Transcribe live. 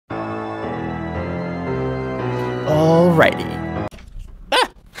Alrighty.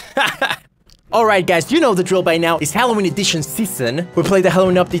 Alright guys, you know the drill by now. It's Halloween Edition season. We played the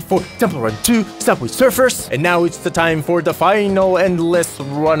Halloween update for Temple Run 2, Subway Surfers, and now it's the time for the final Endless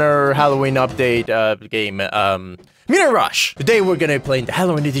Runner Halloween update game, Minion Rush. Today we're gonna be playing the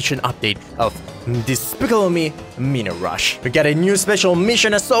Halloween Edition update of Despicable Me, Minion Rush. We got a new special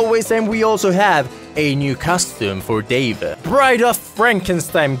mission as always, and we also have a new costume for David. Bride of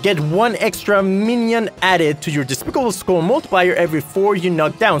Frankenstein. Get one extra minion added to your Despicable score multiplier every 4 you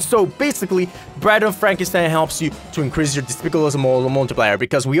knock down. So basically, Bride of Frankenstein helps you to increase your Despicable multiplier,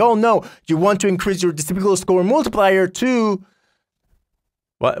 because we all know you want to increase your Despicable score multiplier to...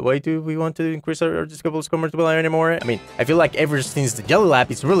 Why do we want to increase our Despicable score multiplier anymore? I mean, I feel like ever since the Yellow Lab,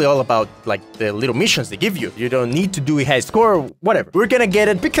 it's really all about, like, the little missions they give you. You don't need to do a high score or whatever. We're gonna get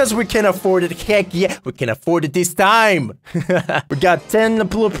it because we can afford it. Heck yeah, we can afford it this time. We got 10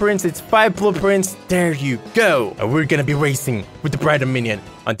 blueprints, it's 5 blueprints. There you go. And we're gonna be racing with the Bride of Minion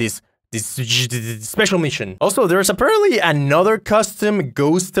on this special mission. Also, there's apparently another custom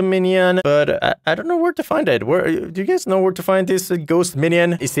ghost minion, but I don't know where to find it. Where do you guys know where to find this ghost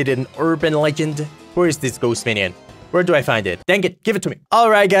minion? Is it an urban legend? Where is this ghost minion? Where do I find it? Dang it, give it to me.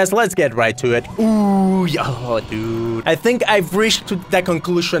 Alright guys, let's get right to it. Ooh, oh, dude. I think I've reached to that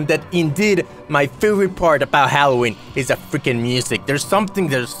conclusion that indeed my favorite part about Halloween is the freaking music. There's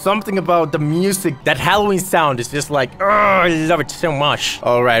something about the music. That Halloween sound is just like, oh, I love it so much.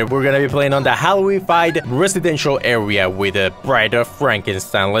 Alright, we're gonna be playing on the Halloweenified residential area with a Bride of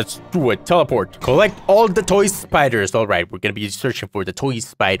Frankenstein. Let's do it. Teleport. Collect all the toy spiders. Alright, we're gonna be searching for the toy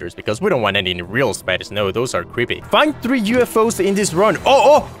spiders because we don't want any real spiders. No, those are creepy. Find 3 UFOs in this run.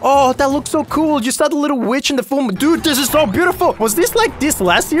 Oh, that looks so cool. You saw the little witch in the film. Dude, this is so beautiful. Was this like this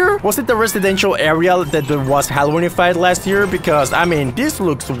last year? Was it the residential area that was Halloweenified last year? Because, I mean, this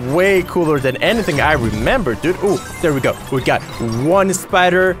looks way cooler than anything I remember, dude. Oh, there we go. We got 1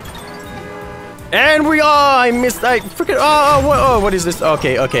 spider. And I freaking, what is this?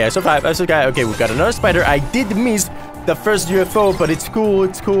 Okay, I survived. Okay, we got another spider. I did miss the first UFO, but it's cool.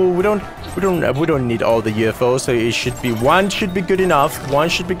 We don't need all the UFOs, so it should be 1 should be good enough. 1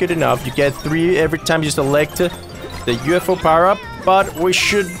 should be good enough. You get 3 every time you select the UFO power-up, but we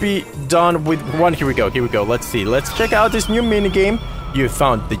should be done with 1. Here we go. Let's see. Let's check out this new minigame. You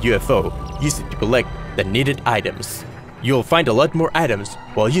found the UFO. Use it to collect the needed items. You'll find a lot more items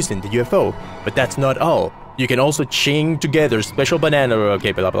while using the UFO, but that's not all. You can also chain together special banana.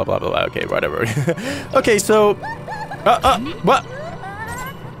 Okay, blah blah blah blah. Okay, whatever. Okay, so what?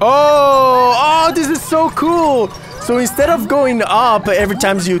 Oh, this is so cool. So instead of going up every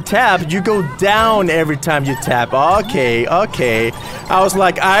time you tap, you go down every time you tap. Okay. I was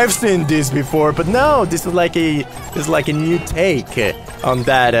like, I've seen this before, but no, this is like a new take on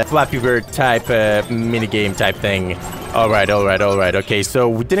that Flappy Bird type minigame type thing. Alright. Okay, so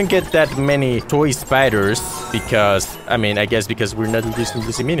we didn't get that many toy spiders because, I guess because we're not using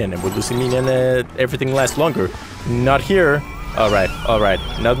Lucy Minion, and with Lucy Minion, everything lasts longer. Not here. Alright.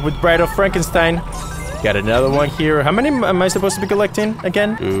 Not with Bride of Frankenstein. Got another one here. How many am I supposed to be collecting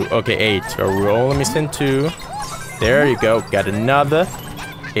again? 2. Okay, 8. So we're only missing 2. There you go. Got another.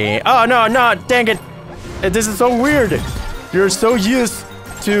 And oh no, dang it. This is so weird. You're so used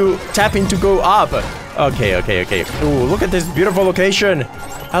to tapping to go up. Okay. Ooh, look at this beautiful location.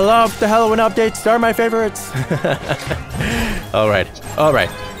 I love the Halloween updates. They're my favorites. Alright.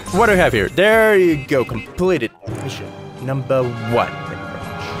 What do we have here? There you go. Completed mission number 1.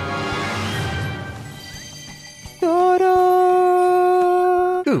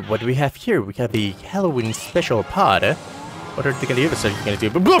 Ooh, what do we have here? We have the Halloween special pod. What are they gonna give us? Are you gonna do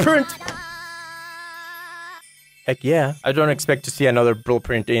a blueprint? Heck yeah. I don't expect to see another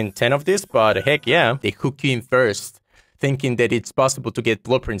blueprint in 10 of this, but heck yeah. They hook you in first, thinking that it's possible to get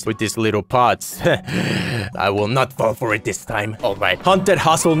blueprints with these little pods. I will not fall for it this time. Alright, Haunted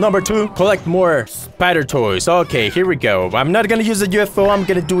Hustle number 2. Collect more spider toys. Okay, here we go. I'm not gonna use a UFO. I'm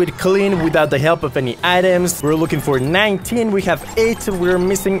gonna do it clean without the help of any items. We're looking for 19. We have 8. We're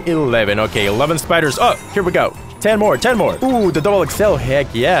missing 11. Okay, 11 spiders. Oh, here we go. 10 more. Ooh, the double XL. Heck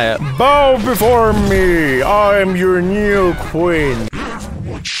yeah. Bow before me. I am your new queen.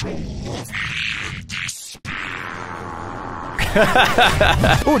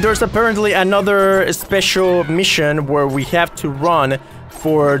 Oh, there's apparently another special mission where we have to run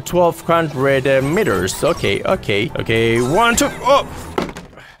for 1200 meters. Okay. 1, 2. Oh!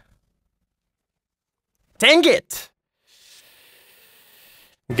 Dang it!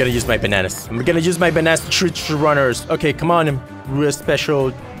 I'm gonna use my bananas. To treat runners. Okay, come on. Real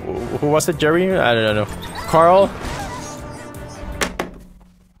special. Who was it, Jerry? I don't know. Carl?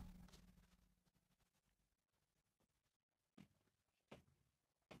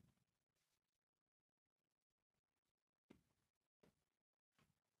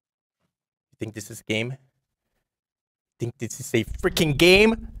 Think this is a game? Think this is a freaking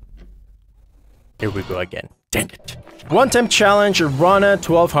game? Here we go again. Dang it. One time challenge, run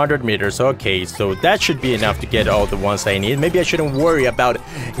 1200 meters. Okay, so that should be enough to get all the ones I need. Maybe I shouldn't worry about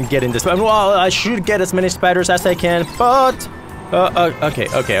getting this. Well, I should get as many spiders as I can, but...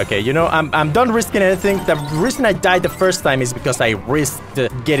 okay. You know, I'm done risking anything. The reason I died the first time is because I risked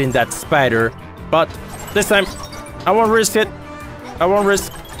getting that spider. But this time, I won't risk it. I won't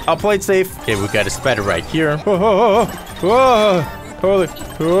risk. I'll play it safe. Okay, we got a spider right here. Holy moly.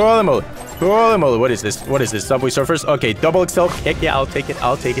 Holy moly, what is this? What is this? Subway Surfers? Okay, double XL. Heck yeah, I'll take it.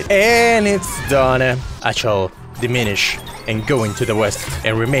 I'll take it. And it's done. I shall diminish and go into the west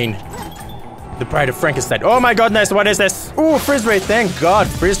and remain the Bride of Frankenstein. Oh my goodness, what is this? Ooh, freeze ray. Thank God.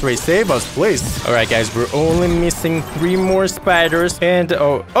 Freeze ray, save us, please. All right, guys, we're only missing 3 more spiders. And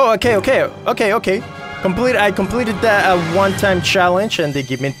okay. I completed that one-time challenge, and they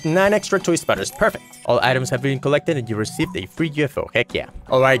give me 9 extra toy spiders. Perfect. All items have been collected, and you received a free UFO. Heck yeah.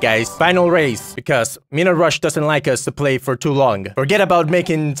 Alright, guys. Final race. Because Minion Rush doesn't like us to play for too long. Forget about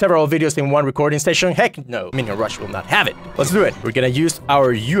making several videos in one recording session. Heck no. Minion Rush will not have it. Let's do it. We're gonna use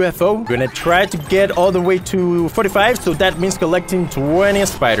our UFO. We're gonna try to get all the way to 45, so that means collecting 20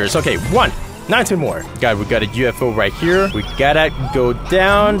 spiders. Okay, 19 more. God, we got a UFO right here. We gotta go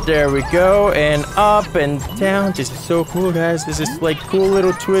down. There we go. And up and down. This is so cool, guys. This is like cool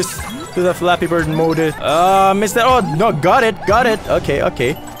little twist to the Flappy Bird mode. Missed that. Oh, no, got it.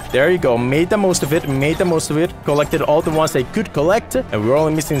 Okay. There you go. Made the most of it. Collected all the ones I could collect. And we're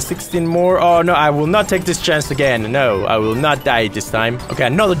only missing 16 more. Oh, no, I will not take this chance again. No, I will not die this time. Okay,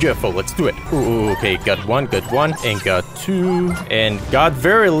 another UFO. Let's do it. Ooh, okay, got one. And got 2. And got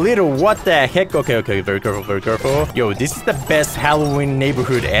very little. What the heck? Okay, very careful. Yo, this is the best Halloween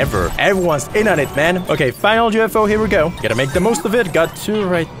neighborhood ever. Everyone's in on it, man. Okay, final UFO. Here we go. Gotta make the most of it. Got 2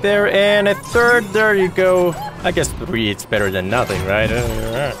 right there. And a 3rd. There you go. I guess 3, it's better than nothing, right?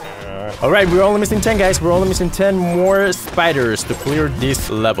 Alright, we're only missing 10, guys. We're only missing 10 more spiders to clear this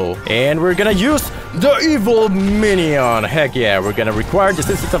level. And we're gonna use the evil minion. Heck yeah, we're gonna require the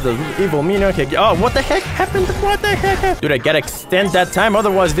assistance of the evil minion. Heck yeah. Oh, what the heck happened? What the heck? Dude, I gotta extend that time,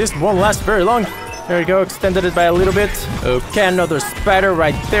 otherwise this won't last very long. There you go, extended it by a little bit. Okay, another spider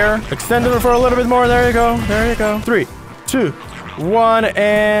right there. Extended it for a little bit more. There you go. 3, 2, 1,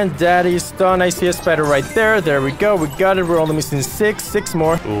 and that is done. I see a spider right there. There we go. We got it. We're only missing 6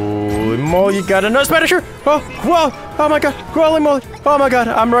 more. Holy moly, you got another spider. Sure. Oh, whoa. Oh my god. Holy moly. Oh my god.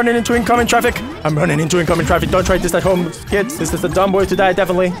 I'm running into incoming traffic. Don't try this at home, kids. This is a dumb way to die,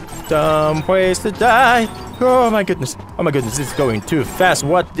 definitely. Dumb ways to die. Oh my goodness. This is going too fast.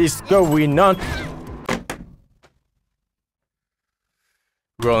 What is going on?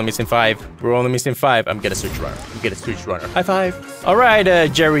 We're only missing 5. I'm gonna switch runner. High 5.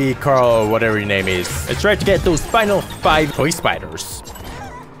 Alright, Jerry, Carl, whatever your name is. Let's try to get those final 5 toy spiders.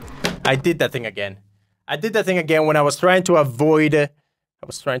 I did that thing again. When I was trying to avoid... to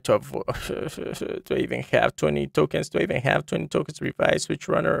even have 20 tokens. Revive, switch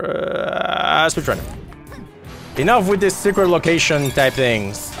runner. Switch runner. Enough with this secret location type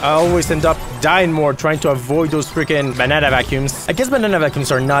things. I always end up dying more trying to avoid those freaking banana vacuums. I guess banana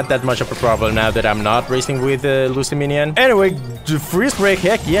vacuums are not that much of a problem now that I'm not racing with Lucy Minion. Anyway, the freeze break,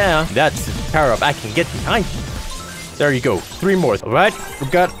 heck yeah. That's the power up I can get behind. There you go. 3 more. Alright, we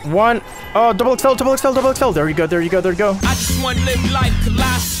got 1. Oh, double XL. There you go. I just want to live life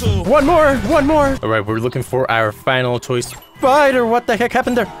colossal. 1 more. Alright, we're looking for our final toy spider. What the heck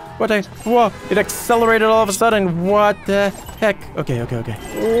happened there? Whoa, it accelerated all of a sudden. What the heck? Okay.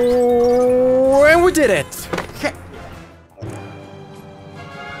 Oh, and we did it.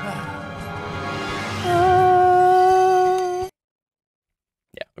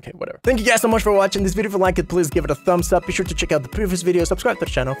 Okay, whatever. Thank you guys so much for watching this video. If you like it, please give it a thumbs up. Be sure to check out the previous video. Subscribe to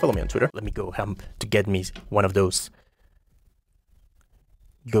the channel. Follow me on Twitter. Let me go to get me one of those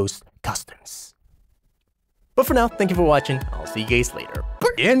ghost costumes. But for now, thank you for watching. I'll see you guys later.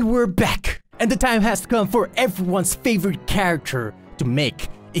 And we're back. And the time has come for everyone's favorite character to make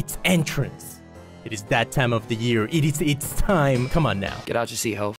its entrance. It is that time of the year. It's time. Come on now. Get out your seat, ho.